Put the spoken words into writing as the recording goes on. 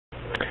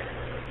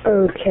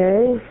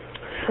Okay,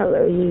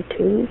 hello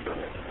YouTube.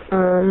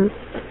 I'm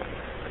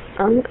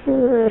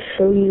gonna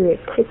show you a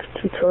quick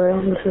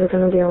tutorial. This is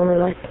gonna be only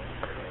like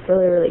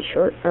really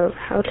short, of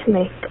how to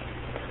make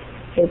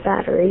a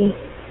battery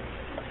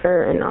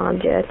or an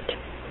object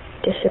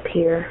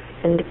disappear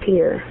and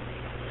appear.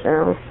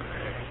 So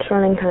it's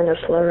running kind of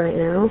slow right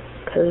now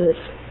because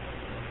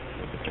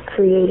it's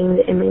creating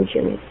the image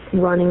and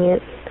running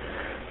it,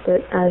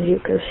 but as you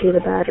can see,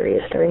 the battery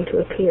is starting to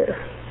appear.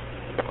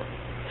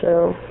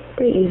 So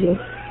pretty easy.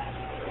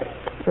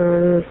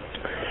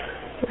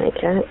 My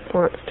cat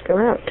wants to go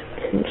out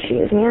and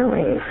she's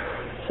meowing,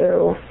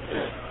 so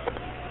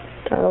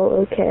it's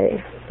all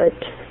okay. But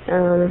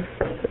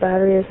the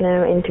battery is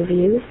now into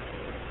view,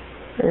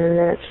 and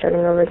then it's starting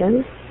over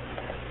again.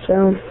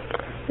 So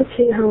let's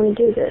see how we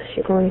do this.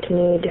 You're going to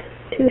need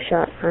two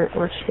shots. Alright,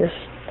 let's just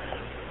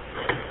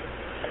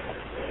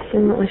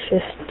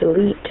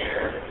delete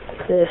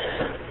this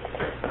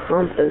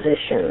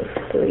composition.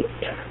 Delete.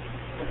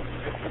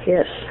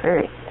 Yes,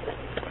 alright.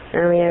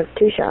 Now we have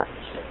two shots,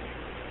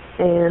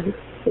 and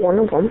one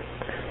of them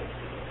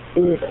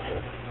is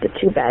the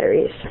two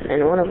batteries,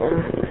 and one of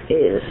them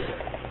is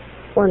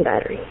one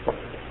battery.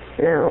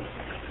 Now,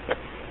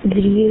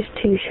 these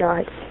two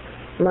shots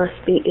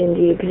must be in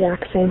the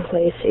exact same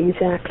place,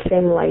 exact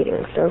same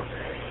lighting, so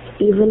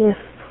even if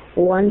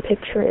one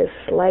picture is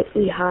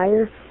slightly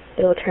higher,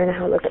 it'll turn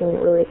out looking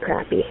really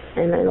crappy,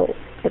 and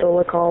it'll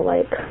look all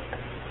like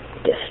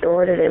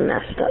distorted and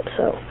messed up.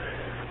 So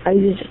I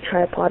used a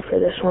tripod for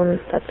this one.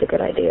 That's a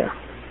good idea.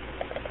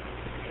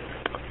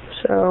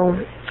 So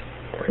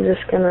we're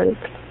just gonna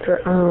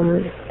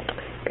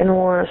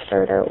want to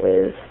start out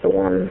with the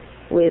one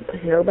with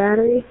no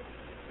battery,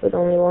 with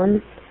only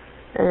one,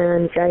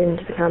 and drag it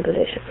into the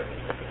composition.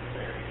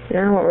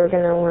 Now what we're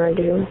gonna want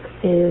to do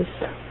is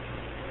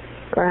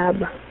grab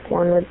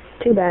one with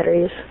two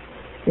batteries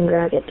and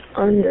drag it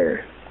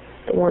under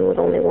the one with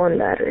only one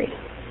battery.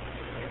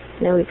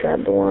 Now we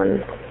grab the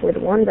one with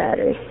one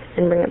battery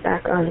and bring it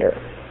back under.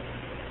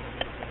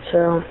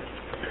 So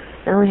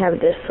now we have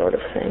this sort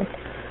of thing.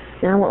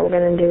 Now what we're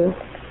going to do,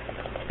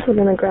 we're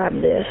going to grab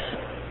this,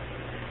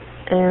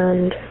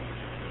 and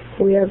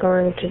we are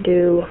going to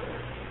do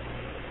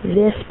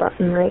this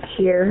button right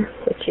here,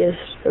 which is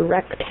the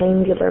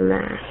rectangular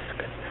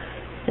mask.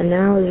 And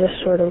now we're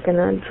just sort of going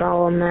to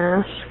draw a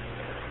mask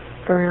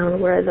around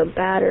where the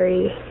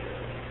battery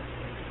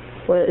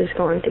is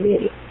going to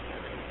be.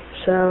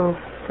 So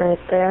right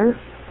there,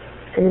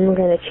 and then we're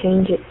going to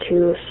change it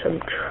to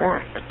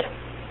subtract.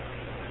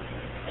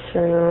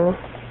 So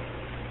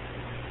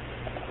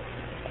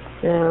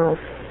now,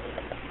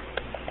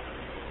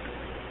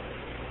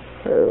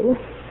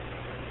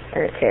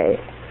 okay,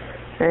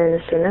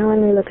 and so now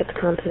when we look at the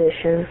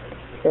composition,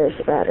 there's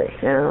the battery.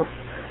 Now,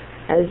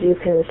 as you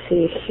can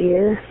see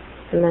here,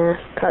 the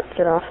mask cuts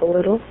it off a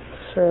little,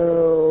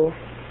 so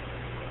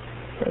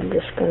I'm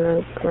just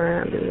gonna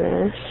grab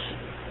this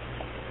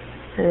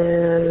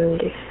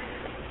and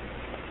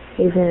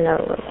even it out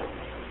a little.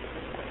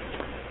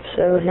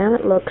 So now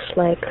it looks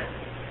like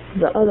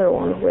the other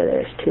one where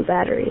there's two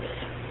batteries.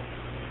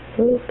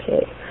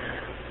 Okay.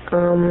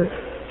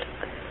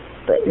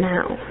 But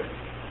now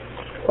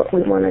what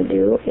we want to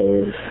do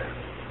is,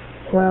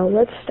 well,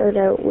 let's start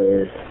out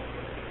with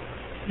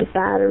the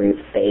battery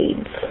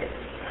fades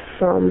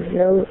from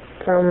no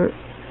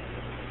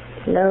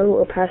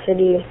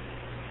opacity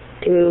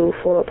to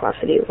full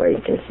opacity where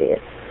you can see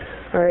it.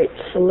 Alright,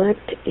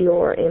 select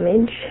your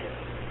image,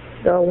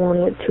 the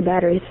one with two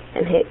batteries,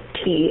 and hit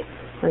T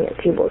on your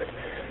keyboard,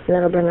 and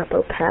that'll bring up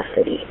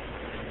opacity.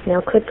 Now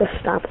click the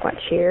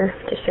stopwatch here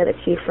to set a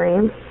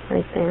keyframe,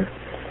 right there.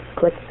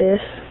 Click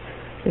this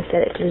and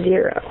set it to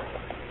 0.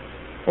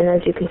 And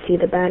as you can see,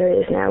 the battery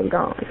is now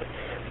gone.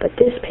 But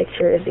this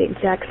picture is the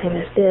exact same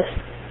as this,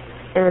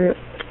 and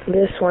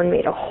this one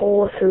made a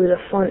hole through the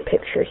front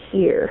picture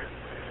here.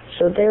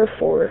 So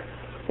therefore,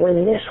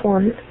 when this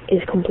one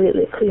is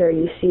completely clear,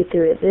 you see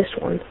through this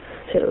one,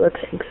 so it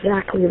looks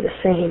exactly the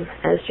same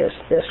as just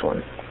this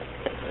one.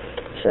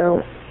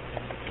 So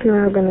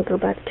now we're going to go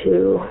back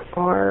to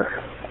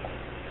our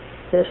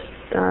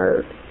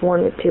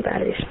one with two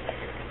batteries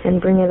and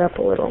bring it up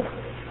a little.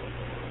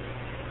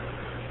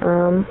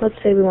 Let's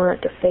say we want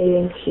it to fade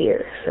in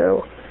here,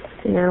 so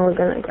now we're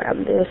going to grab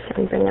this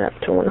and bring it up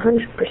to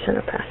 100%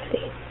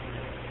 opacity.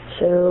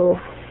 So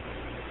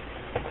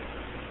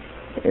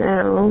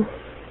now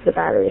the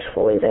battery is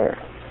fully there.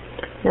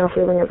 Now if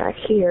we bring it back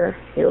here,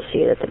 you'll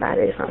see that the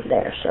battery is not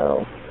there,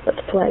 so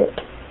let's play it.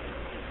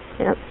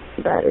 Yep,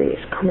 the battery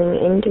is coming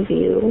into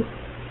view.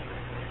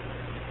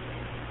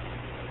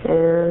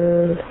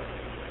 And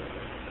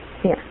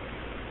yeah.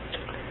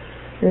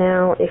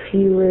 Now if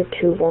you were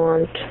to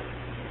want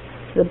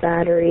the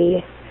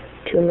battery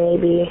to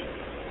maybe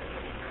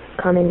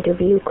come into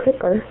view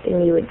quicker,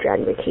 then you would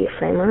drag the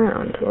keyframe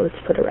around. Well, let's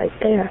put it right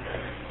there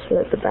so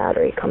that the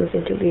battery comes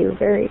into view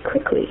very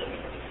quickly.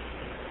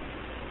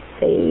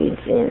 Fades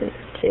in,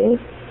 see?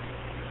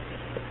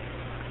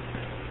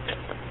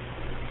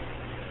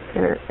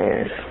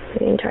 There's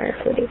the entire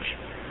footage.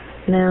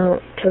 Now,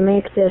 to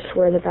make this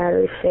where the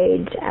battery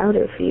fades out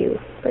of view,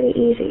 pretty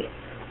easy.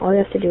 All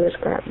you have to do is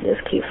grab this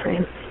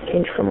keyframe,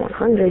 change from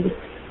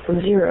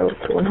 0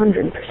 to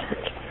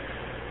 100%.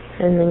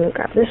 And then you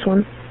grab this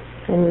one,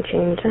 and you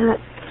change that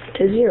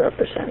to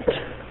 0%.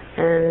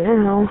 And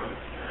now,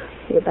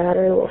 your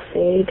battery will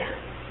fade.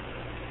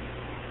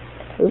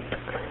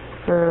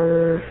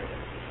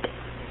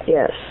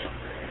 Yes.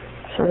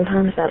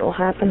 Sometimes that'll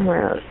happen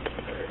where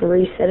it'll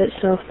reset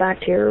itself back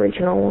to your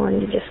original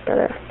one. You just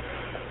gotta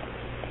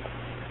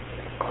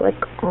click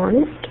on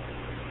it.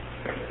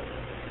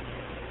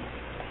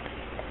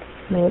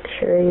 Make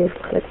sure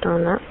you've clicked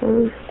on that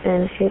one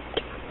and hit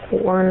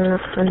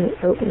 100.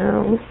 Oh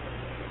no.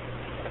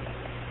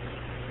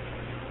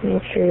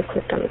 Make sure you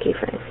clicked on the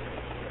keyframe.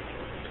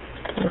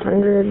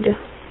 100.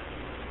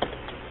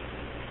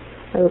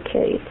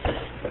 Okay.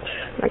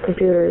 My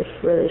computer is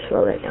really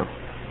slow right now.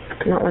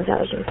 Not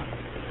 1000.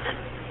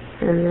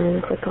 And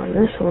then click on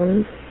this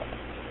one.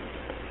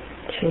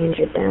 Change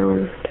it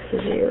down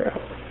to 0.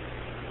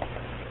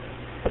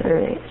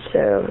 Alright,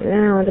 so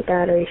now the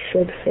battery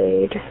should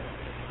fade.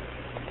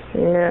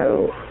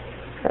 No.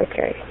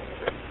 Okay.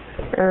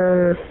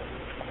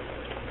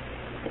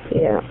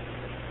 Yeah.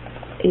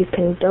 You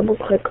can double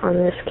click on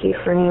this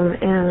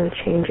keyframe and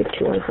change it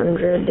to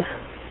 100.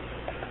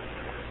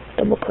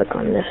 Double click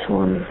on this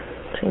one,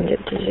 change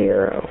it to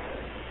 0.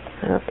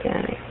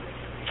 Okay.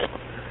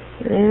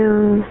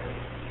 Now,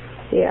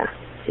 yeah.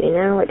 See,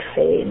 now it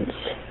fades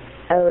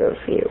out of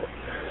view.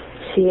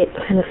 See, it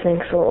kind of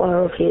thinks, well,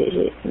 oh,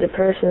 the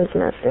person's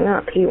messing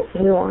up. He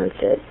wants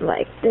it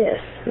like this,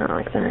 not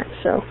like that.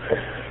 So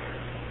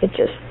it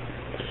just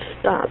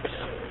stops.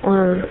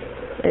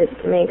 It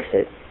makes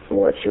it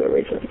what you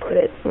originally put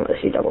it,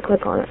 unless you double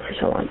click on it for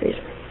some odd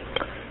reason.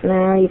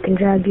 Now you can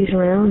drag these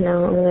around.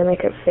 Now I'm going to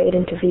make it fade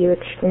into view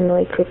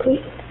extremely quickly,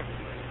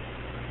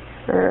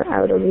 or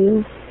out of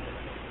view.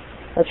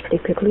 That's pretty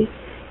quickly.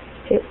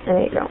 Yep,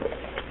 there you go.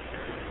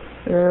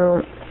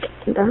 Now,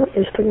 that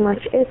is pretty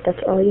much it.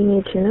 That's all you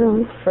need to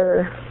know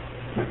for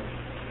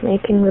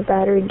making the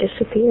battery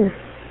disappear.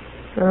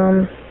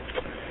 I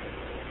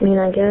mean,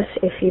 I guess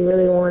if you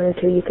really wanted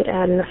to, you could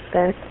add an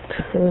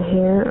effect in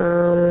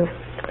here.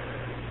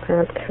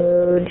 Grab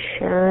code,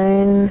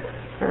 shine,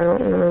 I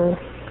don't know,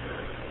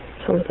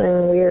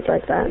 something weird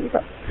like that,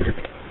 but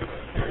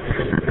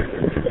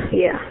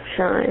yeah,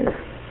 shine.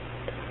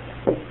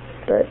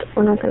 But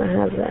we're not gonna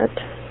have that.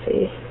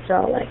 See, it's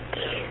all like,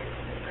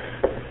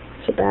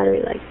 it's a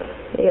battery like,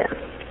 yeah,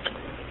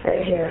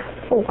 right here.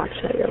 We'll watch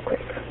that real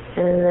quick.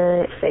 And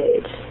then it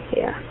fades,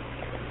 yeah.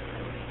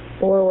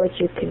 Or what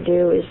you could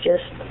do is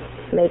just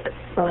make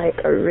like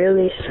a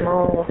really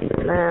small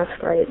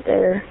mask right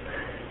there.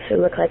 Should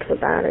look like the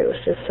battery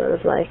was just sort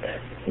of like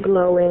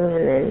glowing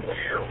and then,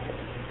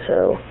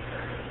 so,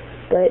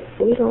 but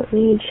we don't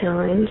need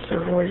shine, so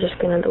we're just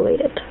gonna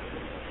delete it.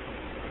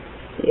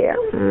 Yeah,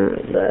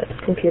 the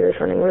computer's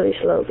running really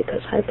slow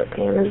because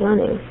Hypercam is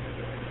running.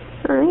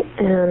 Alright,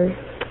 and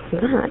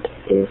that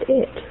is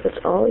it. That's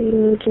all you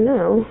need to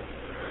know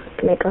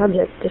to make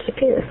objects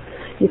disappear.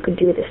 You could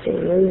do this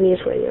in movies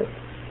where your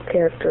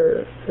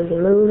character is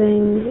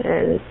moving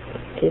and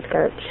he's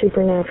got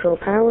supernatural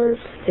powers.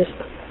 Just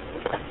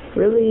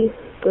really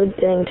good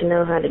thing to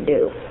know how to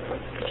do.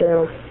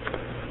 So,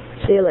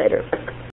 see you later.